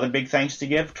also another big thanks to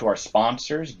give to our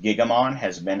sponsors. Gigamon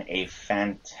has been a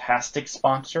fantastic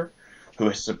sponsor who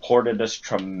has supported us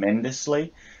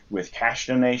tremendously with cash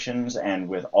donations and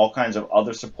with all kinds of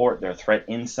other support. Their threat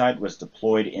insight was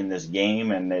deployed in this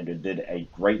game, and they did a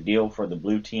great deal for the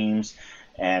blue teams.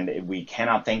 And we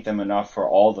cannot thank them enough for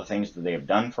all the things that they have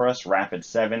done for us.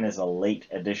 Rapid7 is a late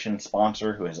edition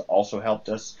sponsor who has also helped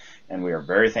us, and we are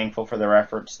very thankful for their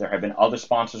efforts. There have been other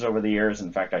sponsors over the years.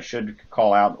 In fact, I should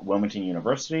call out Wilmington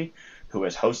University, who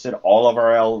has hosted all of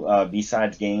our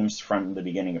B-Sides games from the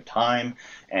beginning of time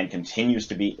and continues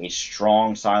to be a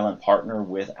strong silent partner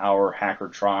with our hacker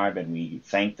tribe, and we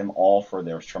thank them all for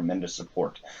their tremendous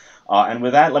support. And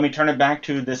with that, let me turn it back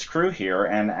to this crew here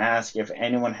and ask if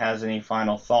anyone has any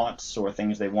final thoughts or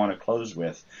things they want to close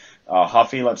with.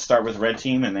 Huffy, let's start with Red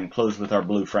Team and then close with our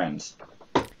blue friends.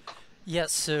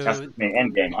 Yes, so... That's me,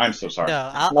 Endgame. I'm so sorry.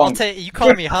 No, I'll take... You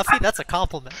calling me Huffy? That's a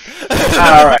compliment.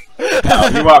 All right. No,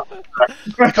 you're welcome.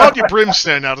 I called you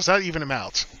Brimstone now. Does that even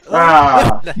amount?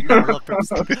 Ah. No, I love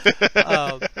Brimstone.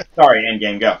 Sorry,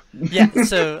 Endgame, go. Yeah,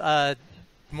 so...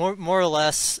 More or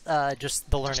less, just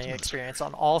the learning experience.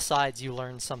 On all sides, you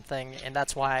learn something, and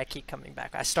that's why I keep coming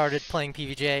back. I started playing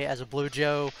PVJ as a Blue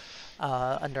Joe.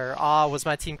 Under was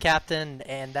my team captain,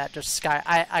 and that just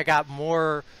I got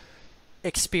more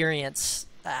experience.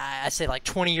 I say like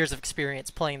 20 years of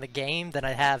experience playing the game than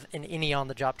I have in any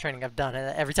on-the-job training I've done.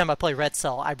 And every time I play Red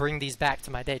Cell, I bring these back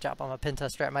to my day job. I'm a pen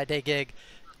tester at my day gig.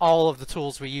 All of the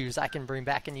tools we use, I can bring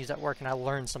back and use at work, and I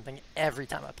learn something every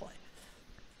time I play.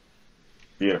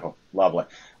 Beautiful. Lovely.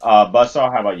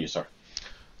 Buzzsaw, how about you, sir?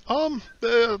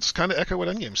 It's kind of echo what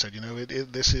Endgame said. You know,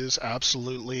 this is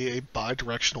absolutely a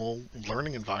bi-directional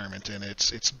learning environment, and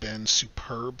it's been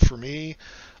superb for me.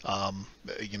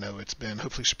 You know, it's been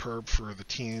hopefully superb for the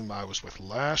team I was with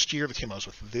last year, the team I was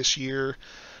with this year,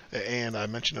 and I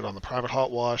mentioned it on the private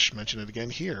hot wash, mentioned it again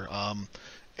here.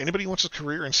 Anybody who wants a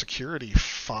career in security,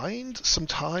 find some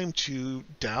time to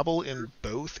dabble in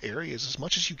both areas as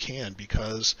much as you can,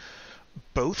 because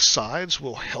both sides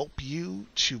will help you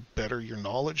to better your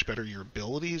knowledge, better your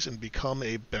abilities, and become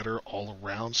a better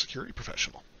all-around security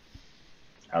professional.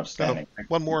 Outstanding.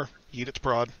 One more, eat its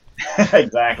prod.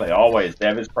 Exactly. Always.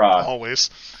 Dev is prod. Always.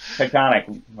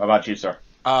 Tectonic, how about you, sir?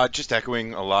 Just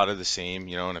echoing a lot of the same,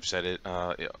 you know, and I've said it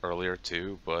earlier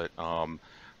too, but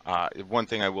one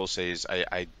thing I will say is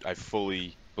I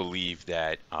fully believe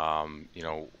that, you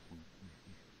know,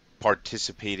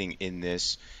 participating in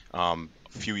this a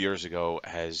few years ago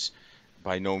has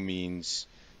by no means,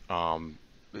 I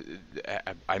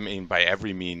mean by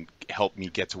every mean, helped me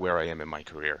get to where I am in my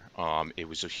career. It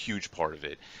was a huge part of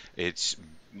it. It's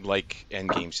like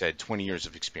Endgame said, 20 years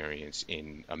of experience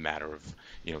in a matter of,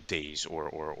 you know, days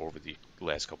or over the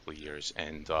last couple of years,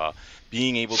 and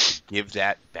being able to give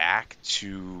that back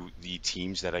to the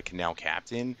teams that I can now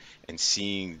captain and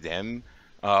seeing them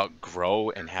grow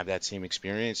and have that same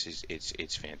experience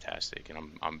it's fantastic, and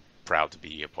I'm proud to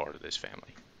be a part of this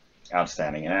family.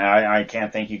 Outstanding. And I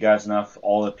can't thank you guys enough,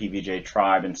 all the PVJ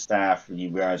tribe and staff. You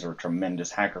guys are a tremendous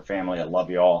hacker family. I love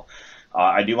you all.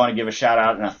 I do want to give a shout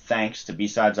out and a thanks to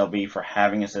BSidesLV for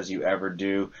having us, as you ever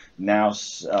do. Now,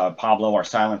 Pablo, our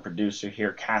silent producer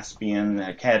here, Caspian,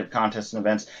 head of contests and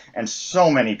events, and so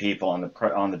many people on the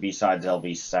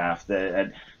BSidesLV staff.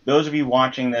 Those of you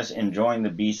watching this, enjoying the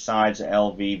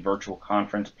BSidesLV virtual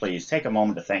conference, please take a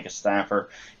moment to thank a staffer.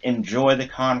 Enjoy the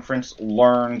conference,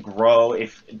 learn, grow.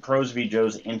 If Pros v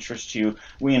Joes interest you,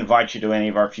 we invite you to any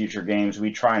of our future games.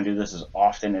 We try and do this as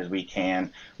often as we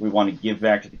can. We want to give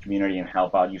back to the community and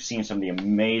help out. You've seen some of the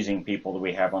amazing people that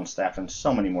we have on staff and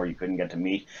so many more you couldn't get to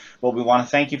meet. But we want to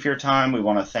thank you for your time. We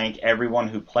want to thank everyone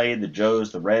who played, the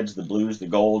Joes, the Reds, the Blues, the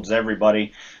Golds,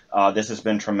 everybody. This has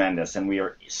been tremendous, and we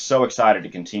are so excited to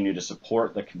continue to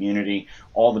support the community,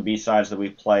 all the B-sides that we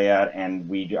play at, and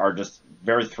we are just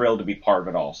very thrilled to be part of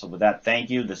it all. So with that, thank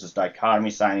you. This is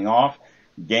Dichotomy signing off.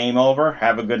 Game over.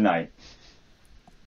 Have a good night.